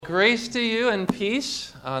Grace to you and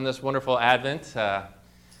peace on this wonderful Advent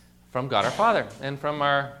from God our Father and from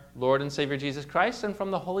our Lord and Savior Jesus Christ and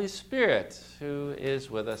from the Holy Spirit who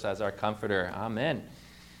is with us as our comforter. Amen.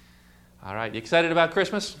 All right, you excited about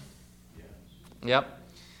Christmas? Yes. Yep.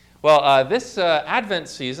 Well, this Advent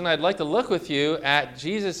season, I'd like to look with you at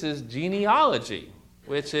Jesus' genealogy,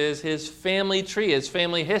 which is his family tree, his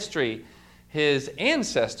family history, his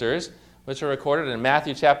ancestors, which are recorded in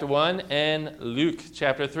Matthew chapter 1 and Luke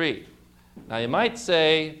chapter 3. Now, you might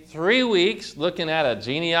say 3 weeks looking at a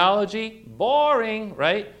genealogy, boring,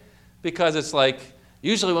 right? Because it's like,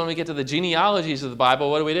 usually when we get to the genealogies of the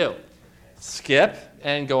Bible, what do? Skip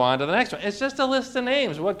and go on to the next one. It's just a list of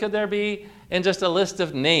names. What could there be in just a list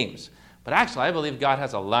of names? But actually, I believe God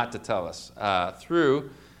has a lot to tell us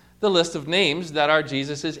through the list of names that are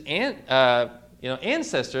Jesus'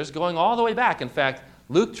 ancestors going all the way back. In fact,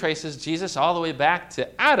 Luke traces Jesus all the way back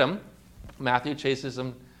to Adam. Matthew traces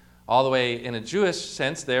him all the way, in a Jewish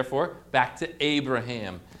sense, therefore, back to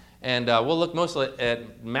Abraham. And we'll look mostly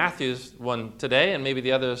at Matthew's one today and maybe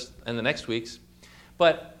the others in the next weeks.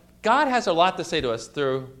 But God has a lot to say to us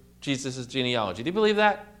through Jesus' genealogy. Do you believe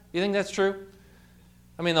that? Do you think that's true?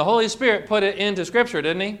 I mean, the Holy Spirit put it into Scripture,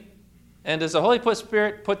 didn't he? And does the Holy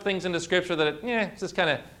Spirit put things into Scripture that it's just kind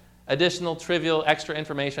of additional, trivial, extra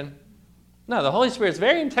information? No, the Holy Spirit is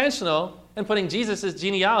very intentional in putting Jesus'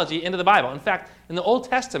 genealogy into the Bible. In fact, in the Old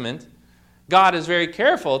Testament, God is very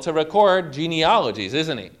careful to record genealogies,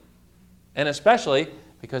 isn't he? And especially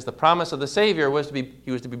because the promise of the Savior was to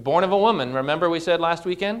be born of a woman. Remember we said last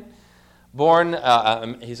weekend?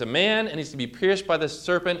 He's a man, and he's to be pierced by the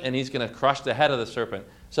serpent, and he's going to crush the head of the serpent.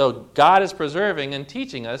 So God is preserving and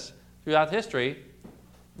teaching us throughout history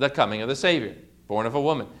the coming of the Savior, born of a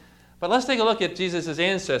woman. But let's take a look at Jesus'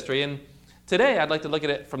 ancestry, and today I'd like to look at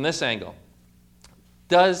it from this angle.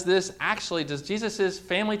 Does Jesus'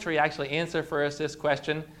 family tree actually answer for us this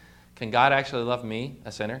question? Can God actually love me,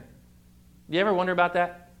 a sinner? You ever wonder about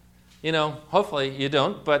that? Hopefully you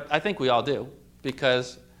don't, but I think we all do,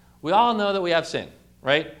 because we all know that we have sin,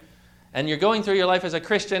 right? And you're going through your life as a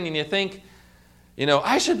Christian and you think,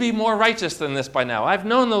 I should be more righteous than this by now. I've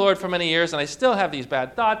known the Lord for many years and I still have these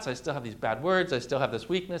bad thoughts. I still have these bad words. I still have this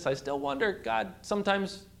weakness. I still wonder, God,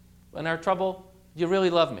 sometimes in our trouble, do you really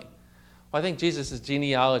love me? Well, I think Jesus'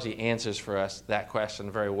 genealogy answers for us that question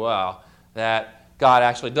very well, that God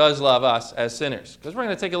actually does love us as sinners. Because we're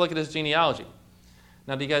going to take a look at his genealogy.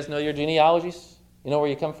 Now, do you guys know your genealogies? You know where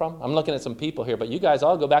you come from? I'm looking at some people here, but you guys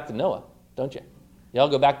all go back to Noah, don't you? You all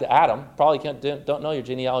go back to Adam. Probably don't know your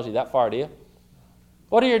genealogy that far, do you?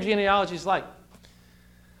 What are your genealogies like?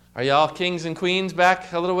 Are you all kings and queens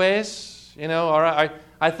back a little ways? I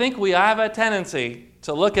think we have a tendency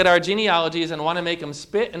to look at our genealogies and want to make them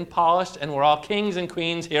spit and polished, and we're all kings and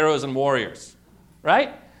queens, heroes and warriors,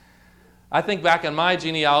 right? I think back on my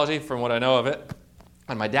genealogy, from what I know of it,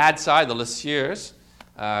 on my dad's side, the Lesieurs,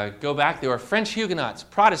 go back, they were French Huguenots,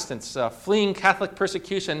 Protestants, fleeing Catholic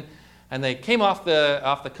persecution, and they came off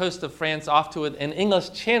the coast of France off to an English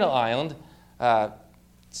Channel island,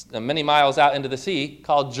 many miles out into the sea,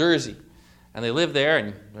 called Jersey. And they lived there,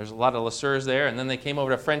 and there's a lot of Lesieurs there, and then they came over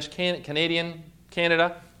to French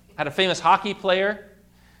Canada, had a famous hockey player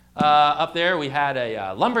up there. We had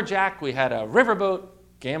a lumberjack, we had a riverboat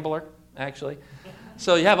gambler, actually.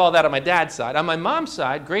 So you have all that on my dad's side. On my mom's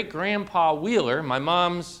side, great-grandpa Wheeler, my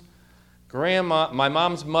mom's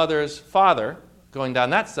mother's father, going down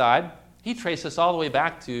that side, he traced us all the way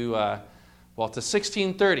back to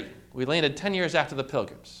 1630. We landed 10 years after the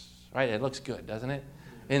Pilgrims. Right? It looks good, doesn't it?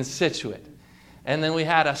 In Scituate. And then we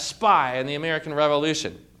had a spy in the American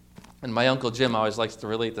Revolution. And my Uncle Jim always likes to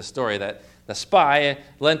relate the story that the spy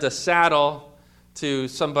lent a saddle to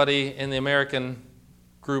somebody in the American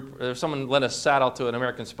group, or someone lent a saddle to an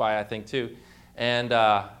American spy, I think, too. And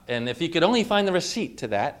if he could only find the receipt to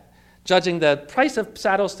that, judging the price of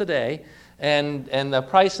saddles today and the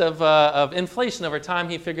price of inflation over time,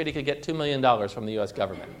 he figured he could get $2 million from the U.S.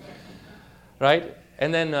 government. Right?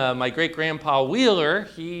 And then my great-grandpa Wheeler,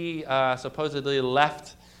 he supposedly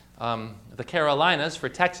left the Carolinas for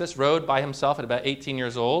Texas, rode by himself at about 18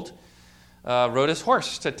 years old, rode his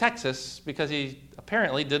horse to Texas because he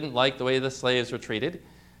apparently didn't like the way the slaves were treated,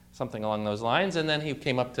 something along those lines, and then he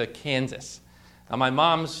came up to Kansas. On my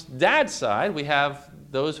mom's dad's side, we have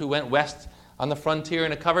those who went west on the frontier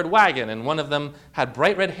in a covered wagon, and one of them had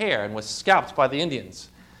bright red hair and was scalped by the Indians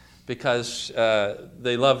because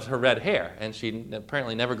they loved her red hair, and she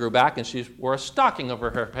apparently never grew back, and she wore a stocking over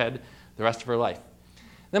her head the rest of her life.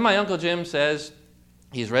 Then my Uncle Jim says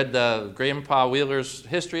he's read the Grandpa Wheeler's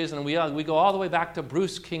histories, and we go all the way back to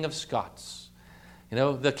Bruce, King of Scots.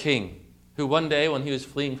 The king who one day when he was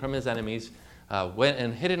fleeing from his enemies went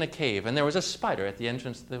and hid in a cave. And there was a spider at the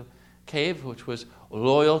entrance of the cave which was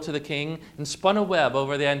loyal to the king and spun a web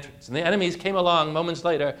over the entrance. And the enemies came along moments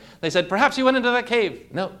later. They said, perhaps he went into that cave.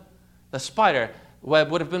 No, the spider web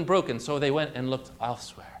would have been broken. So they went and looked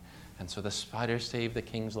elsewhere. And so the spider saved the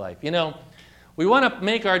king's life. You know, we want to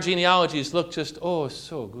make our genealogies look just, oh,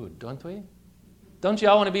 so good, don't we? Don't you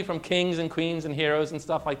all want to be from kings and queens and heroes and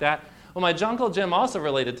stuff like that? Well, my Uncle Jim also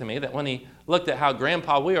related to me that when he looked at how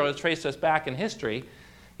Grandpa Wheeler traced us back in history,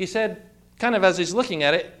 he said, kind of as he's looking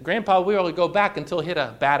at it, Grandpa Wheeler would go back until he hit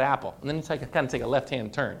a bad apple. And then he'd kind of take a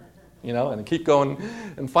left-hand turn, you know, and keep going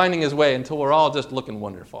and finding his way until we're all just looking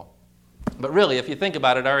wonderful. But really, if you think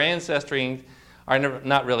about it, our ancestry are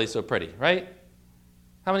not really so pretty, right?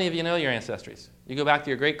 How many of you know your ancestries? You go back to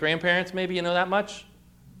your great-grandparents, maybe you know that much?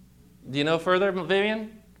 Do you know further,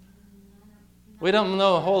 Vivian? We don't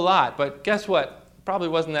know a whole lot, but guess what? Probably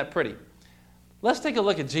wasn't that pretty. Let's take a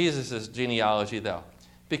look at Jesus' genealogy, though.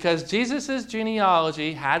 Because Jesus'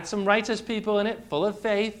 genealogy had some righteous people in it, full of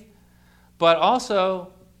faith, but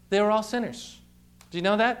also they were all sinners. Do you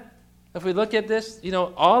know that? If we look at this, you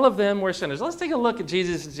know, all of them were sinners. Let's take a look at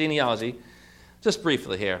Jesus' genealogy just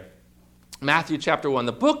briefly here. Matthew chapter 1,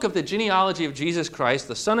 the book of the genealogy of Jesus Christ,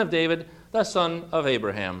 the son of David, the son of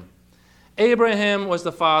Abraham. Abraham was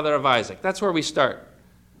the father of Isaac. That's where we start.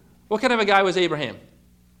 What kind of a guy was Abraham?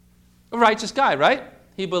 A righteous guy, right?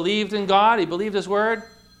 He believed in God. He believed his word.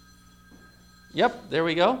 Yep, there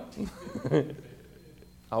we go.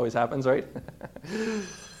 Always happens, right?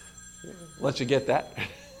 Let you get that.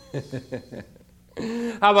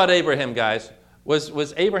 How about Abraham, guys?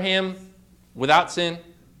 Was Abraham without sin?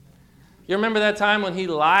 You remember that time when he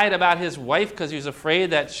lied about his wife because he was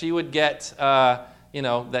afraid that she would get... that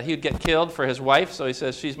he would get killed for his wife. So he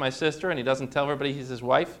says, she's my sister, and he doesn't tell everybody he's his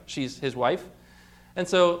wife. She's his wife.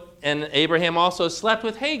 And Abraham also slept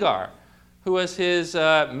with Hagar, who was his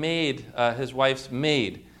maid, his wife's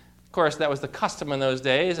maid. Of course, that was the custom in those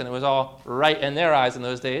days, and it was all right in their eyes in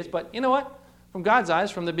those days. But you know what? From God's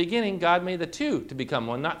eyes, from the beginning, God made the two to become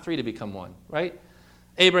one, not three to become one, right?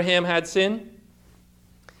 Abraham had sin.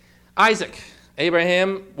 Isaac.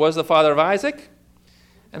 Abraham was the father of Isaac.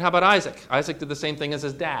 And how about Isaac? Isaac did the same thing as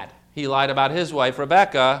his dad. He lied about his wife,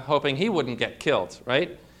 Rebekah, hoping he wouldn't get killed,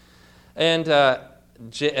 right? And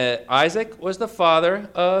Isaac was the father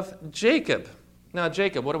of Jacob. Now,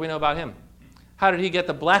 Jacob, what do we know about him? How did he get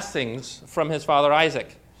the blessings from his father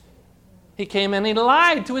Isaac? He came and he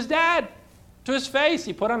lied to his dad, to his face.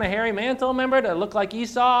 He put on a hairy mantle, remember, to look like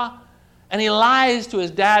Esau. And he lies to his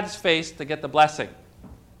dad's face to get the blessing.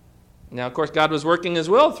 Now, of course, God was working his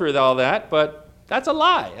will through all that, but that's a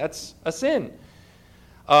lie. That's a sin.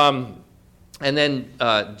 And then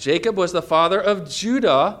Jacob was the father of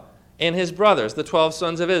Judah and his brothers, the 12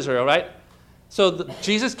 sons of Israel, right? So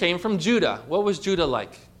Jesus came from Judah. What was Judah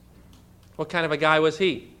like? What kind of a guy was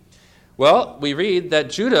he? Well, we read that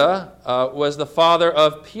Judah was the father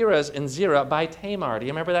of Perez and Zerah by Tamar. Do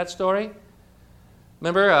you remember that story?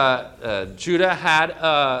 Remember, Judah had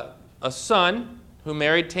a son who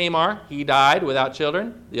married Tamar. He died without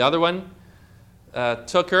children. The other one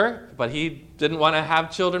took her, but he didn't want to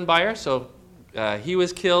have children by her, so he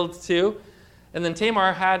was killed too. And then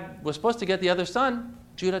Tamar was supposed to get the other son.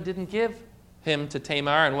 Judah didn't give him to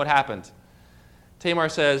Tamar, and what happened? Tamar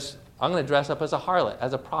says, I'm going to dress up as a harlot,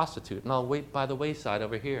 as a prostitute, and I'll wait by the wayside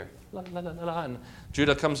over here. La, la, la, la. And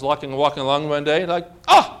Judah comes walking along one day, like,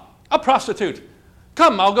 oh, a prostitute.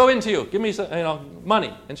 Come, I'll go into you. Give me some,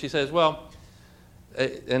 money. And she says, well,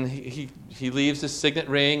 and he leaves his signet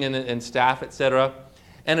ring and staff, etc.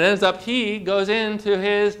 And it ends up he goes into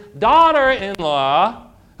his daughter-in-law,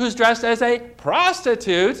 who's dressed as a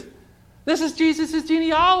prostitute. This is Jesus'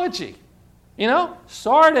 genealogy.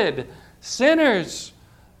 Sordid, sinners,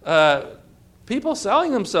 people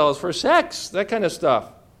selling themselves for sex, that kind of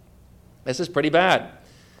stuff. This is pretty bad.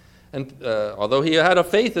 And although he had a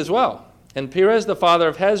faith as well. And Perez, the father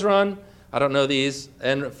of Hezron, I don't know these,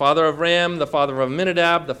 and father of Ram, the father of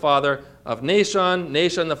Aminadab, the father of Nashon,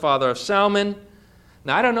 Nashon, the father of Salmon.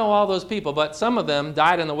 Now, I don't know all those people, but some of them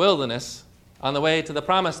died in the wilderness on the way to the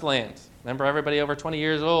promised land. Remember, everybody over 20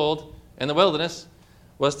 years old in the wilderness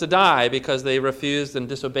was to die because they refused and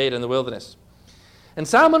disobeyed in the wilderness. And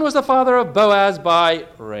Salmon was the father of Boaz by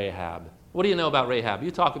Rahab. What do you know about Rahab?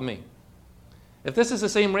 You talk with me. If this is the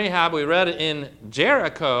same Rahab we read in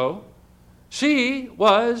Jericho, she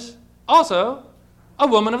was also a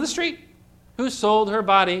woman of the street who sold her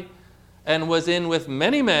body and was in with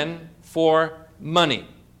many men for money.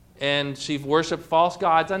 And she worshipped false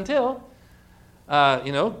gods until,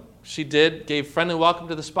 she gave friendly welcome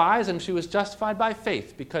to the spies, and she was justified by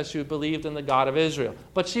faith because she believed in the God of Israel.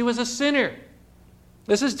 But she was a sinner.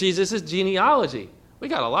 This is Jesus' genealogy. We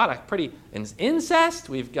got a lot of pretty incest.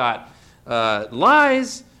 We've got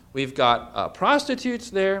lies. We've got prostitutes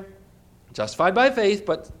there. Justified by faith,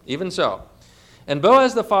 but even so. And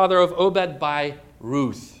Boaz, the father of Obed by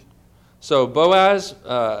Ruth. So Boaz,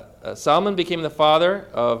 Solomon became the father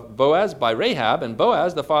of Boaz by Rahab, and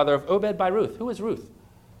Boaz, the father of Obed by Ruth. Who is Ruth?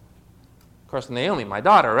 Of course, Naomi, my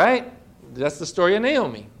daughter, right? That's the story of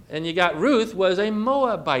Naomi. And you got Ruth was a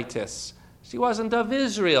Moabitess. She wasn't of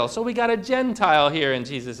Israel. So we got a Gentile here in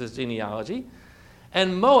Jesus' genealogy.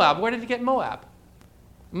 And Moab, where did you get Moab?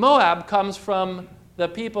 Moab comes from the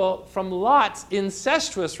people, from Lot's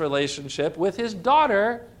incestuous relationship with his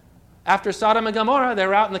daughter. After Sodom and Gomorrah,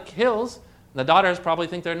 they're out in the hills. And the daughters probably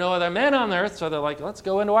think there are no other men on earth, so they're like, let's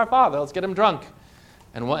go into our father, let's get him drunk.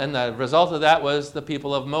 And the result of that was the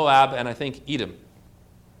people of Moab and I think Edom.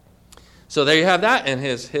 So there you have that in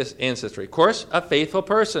his ancestry. Of course, a faithful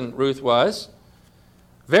person Ruth was,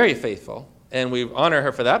 very faithful, and we honor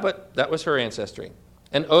her for that, but that was her ancestry.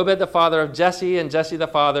 And Obed the father of Jesse, and Jesse the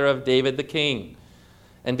father of David the king.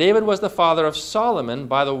 And David was the father of Solomon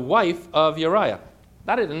by the wife of Uriah.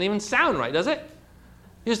 That didn't even sound right, does it?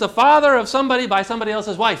 He's the father of somebody by somebody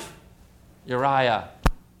else's wife. Uriah.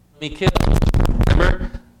 He killed.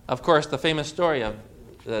 Remember, of course, the famous story of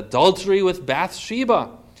the adultery with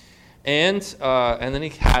Bathsheba. And then he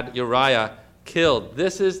had Uriah killed.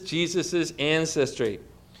 This is Jesus' ancestry.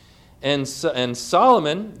 And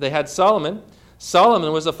Solomon, they had Solomon.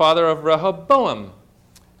 Solomon was the father of Rehoboam,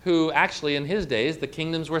 who actually in his days, the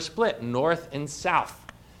kingdoms were split, north and south.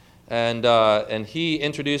 And he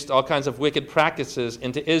introduced all kinds of wicked practices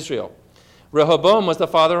into Israel. Rehoboam was the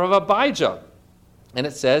father of Abijah. And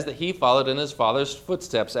it says that he followed in his father's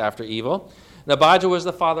footsteps after evil. And Abijah was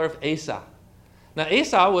the father of Asa. Now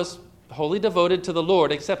Asa was wholly devoted to the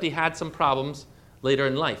Lord, except he had some problems later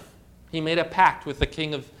in life. He made a pact with the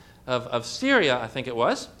king of Syria, I think it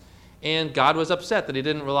was. And God was upset that he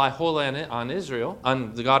didn't rely wholly on Israel,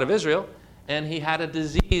 on the God of Israel. And he had a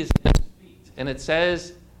disease in his feet. And it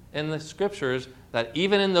says in the scriptures that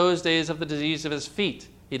even in those days of the disease of his feet,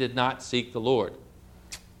 he did not seek the Lord.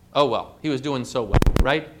 Oh well, he was doing so well,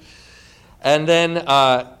 right? And then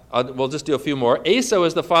we'll just do a few more. Asa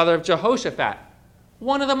was the father of Jehoshaphat,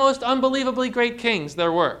 one of the most unbelievably great kings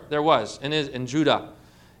there was in Judah.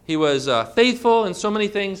 He was faithful in so many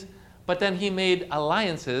things, but then he made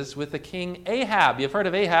alliances with the king Ahab. You've heard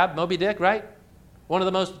of Ahab, Moby Dick, right? One of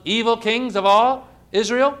the most evil kings of all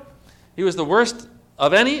Israel. He was the worst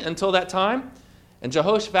of any until that time. And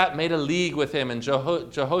Jehoshaphat made a league with him, and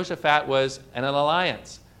Jehoshaphat was in an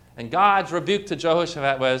alliance. And God's rebuke to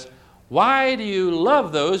Jehoshaphat was, why do you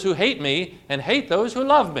love those who hate me and hate those who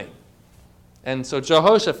love me? And so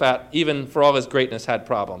Jehoshaphat, even for all his greatness, had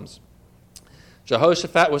problems.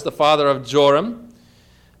 Jehoshaphat was the father of Joram,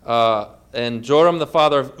 and Joram the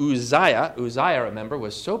father of Uzziah. Uzziah, remember,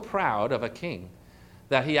 was so proud of a king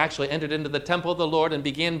that he actually entered into the temple of the Lord and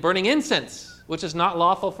began burning incense, which is not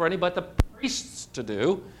lawful for any but the priests to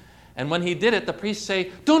do. And when he did it, the priests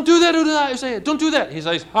say, don't do that, Uzziah, don't do that. He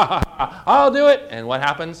says, ha, ha, ha, I'll do it. And what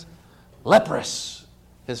happens? Leprous.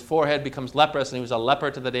 His forehead becomes leprous, and he was a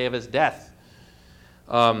leper to the day of his death.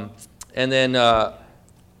 And then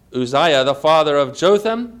Uzziah, the father of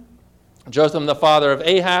Jotham. Jotham, the father of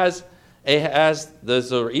Ahaz. Ahaz,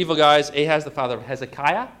 those are evil guys. Ahaz, the father of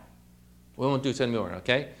Hezekiah. We won't do it anymore,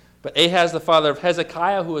 okay? But Ahaz, the father of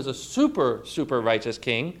Hezekiah, who was a super, super righteous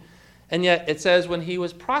king. And yet it says when he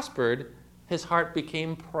was prospered, his heart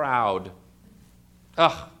became proud.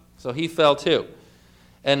 So he fell too.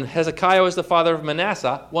 And Hezekiah was the father of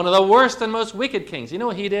Manasseh, one of the worst and most wicked kings. You know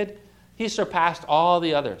what he did? He surpassed all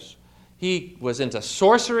the others. He was into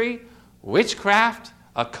sorcery, witchcraft,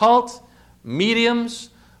 occult, mediums,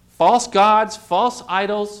 false gods, false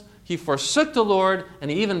idols. He forsook the Lord,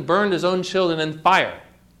 and he even burned his own children in fire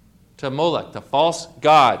to Molech, to false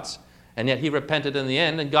gods. And yet he repented in the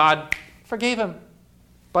end, and God forgave him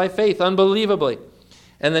by faith, unbelievably.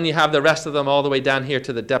 And then you have the rest of them all the way down here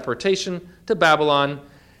to the deportation to Babylon,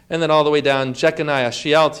 and then all the way down Jeconiah,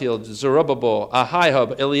 Shealtiel, Zerubbabel,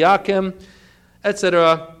 Ahihud, Eliakim,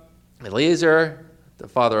 etc. Eliezer, the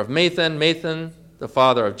father of Mathan, Mathan, the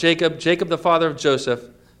father of Jacob, Jacob the father of Joseph,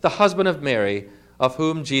 the husband of Mary, of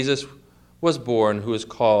whom Jesus was born, who is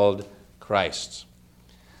called Christ.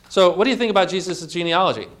 So what do you think about Jesus'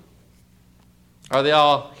 genealogy? Are they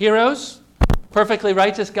all heroes? Perfectly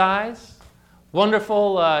righteous guys?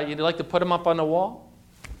 Wonderful, you'd like to put them up on the wall?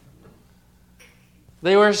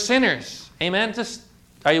 They were sinners. Amen?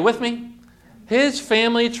 Are you with me? His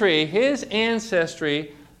family tree, his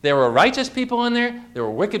ancestry, there were righteous people in there, there were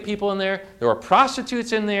wicked people in there were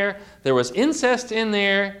prostitutes in there was incest in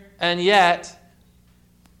there, and yet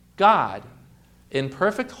God, in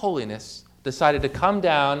perfect holiness, decided to come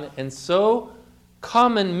down and so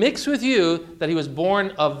come and mix with you that he was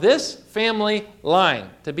born of this family line,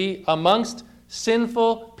 to be amongst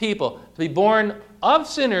sinful people, to be born of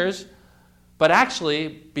sinners, but actually,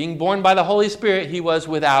 being born by the Holy Spirit, he was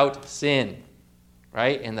without sin.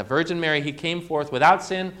 Right? In the Virgin Mary, he came forth without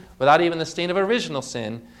sin, without even the stain of original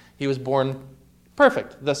sin. He was born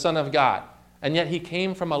perfect, the Son of God. And yet he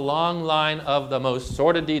came from a long line of the most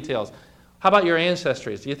sordid details. How about your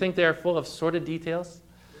ancestries? Do you think they're full of sordid details?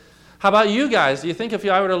 How about you guys? Do you think if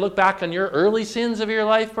I were to look back on your early sins of your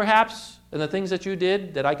life, perhaps, and the things that you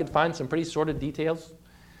did, that I could find some pretty sordid details?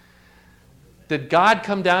 Did God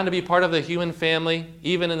come down to be part of the human family,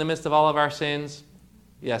 even in the midst of all of our sins?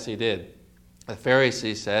 Yes, he did. The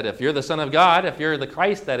Pharisees said, if you're the Son of God, if you're the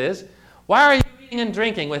Christ, that is, why are you eating and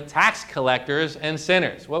drinking with tax collectors and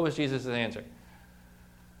sinners? What was Jesus' answer?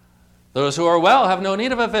 Those who are well have no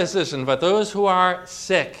need of a physician, but those who are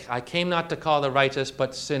sick. I came not to call the righteous,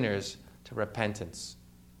 but sinners to repentance.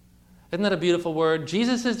 Isn't that a beautiful word?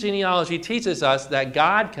 Jesus' genealogy teaches us that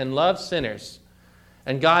God can love sinners,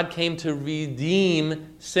 and God came to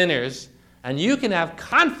redeem sinners, and you can have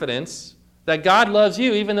confidence that God loves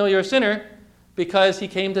you even though you're a sinner, because he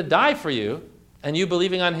came to die for you, and you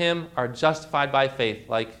believing on him are justified by faith,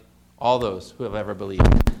 like all those who have ever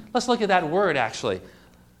believed. Let's look at that word, actually.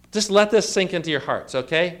 Just let this sink into your hearts,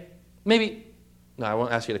 okay? No, I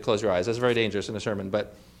won't ask you to close your eyes. That's very dangerous in a sermon,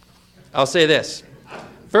 but I'll say this.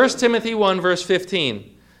 1 Timothy 1, verse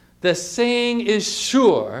 15. The saying is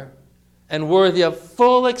sure and worthy of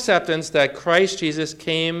full acceptance that Christ Jesus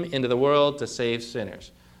came into the world to save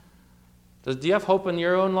sinners. Do you have hope in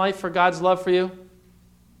your own life for God's love for you?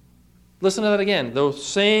 Listen to that again. The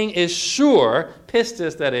saying is sure,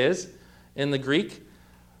 pistis that is, in the Greek,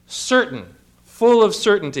 certain, full of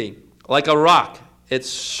certainty, like a rock.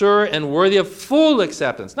 It's sure and worthy of full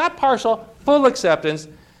acceptance, not partial, full acceptance,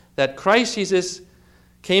 that Christ Jesus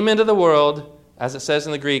came into the world, as it says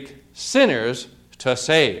in the Greek, sinners to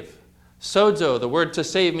save. Sozo, the word to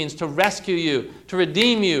save, means to rescue you, to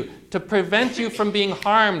redeem you, to prevent you from being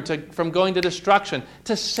harmed, from going to destruction,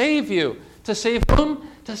 to save you. To save whom?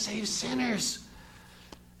 To save sinners.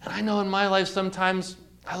 And I know in my life sometimes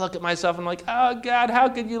I look at myself and I'm like, oh God, how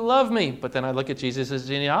could you love me? But then I look at Jesus'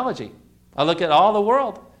 genealogy. I look at all the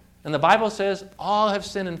world. And the Bible says all have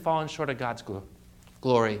sinned and fallen short of God's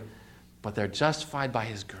glory. But they're justified by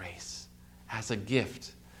his grace as a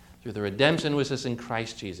gift through the redemption which is in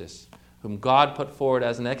Christ Jesus, whom God put forward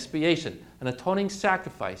as an expiation, an atoning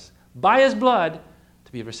sacrifice by his blood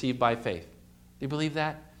to be received by faith. Do you believe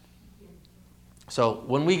that? So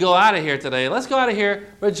when we go out of here today, let's go out of here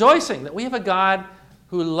rejoicing that we have a God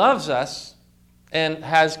who loves us and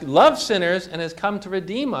has loved sinners and has come to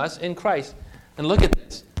redeem us in Christ. And look at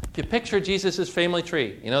this. If you picture Jesus' family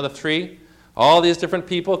tree, you know the tree? All these different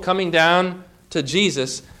people coming down to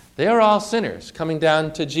Jesus. They are all sinners coming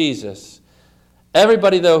down to Jesus.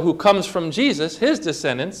 Everybody, though, who comes from Jesus, his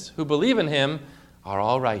descendants, who believe in him, are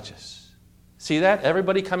all righteous. See that?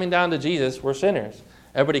 Everybody coming down to Jesus were sinners.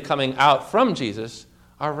 Everybody coming out from Jesus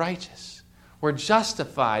are righteous. We're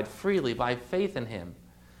justified freely by faith in him.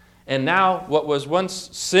 And now, what was once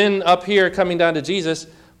sin up here coming down to Jesus,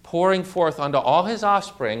 pouring forth unto all his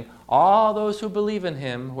offspring, all those who believe in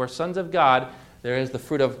him, who are sons of God, there is the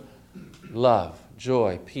fruit of love,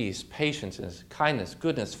 joy, peace, patience, kindness,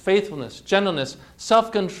 goodness, faithfulness, gentleness,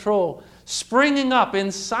 self-control, springing up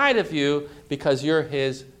inside of you because you're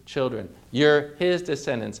his children. You're his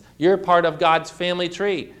descendants. You're part of God's family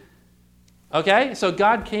tree. Okay? So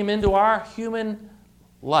God came into our human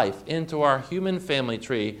life, into our human family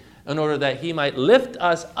tree, in order that he might lift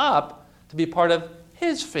us up to be part of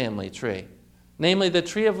his family tree, namely the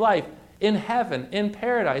tree of life in heaven, in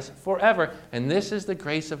paradise, forever. And this is the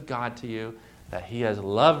grace of God to you, that he has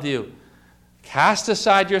loved you, cast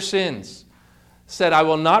aside your sins, said, I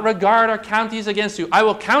will not regard or count these against you. I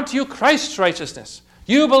will count to you Christ's righteousness.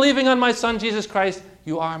 You believing on my Son, Jesus Christ,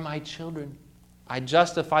 you are my children. I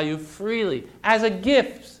justify you freely as a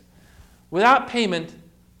gift, without payment,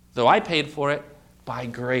 though I paid for it, by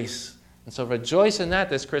grace. And so rejoice in that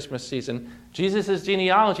this Christmas season. Jesus'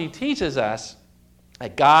 genealogy teaches us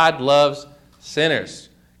that God loves sinners,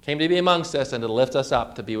 came to be amongst us and to lift us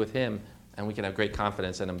up to be with him, and we can have great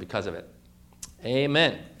confidence in him because of it.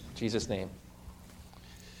 Amen. In Jesus' name.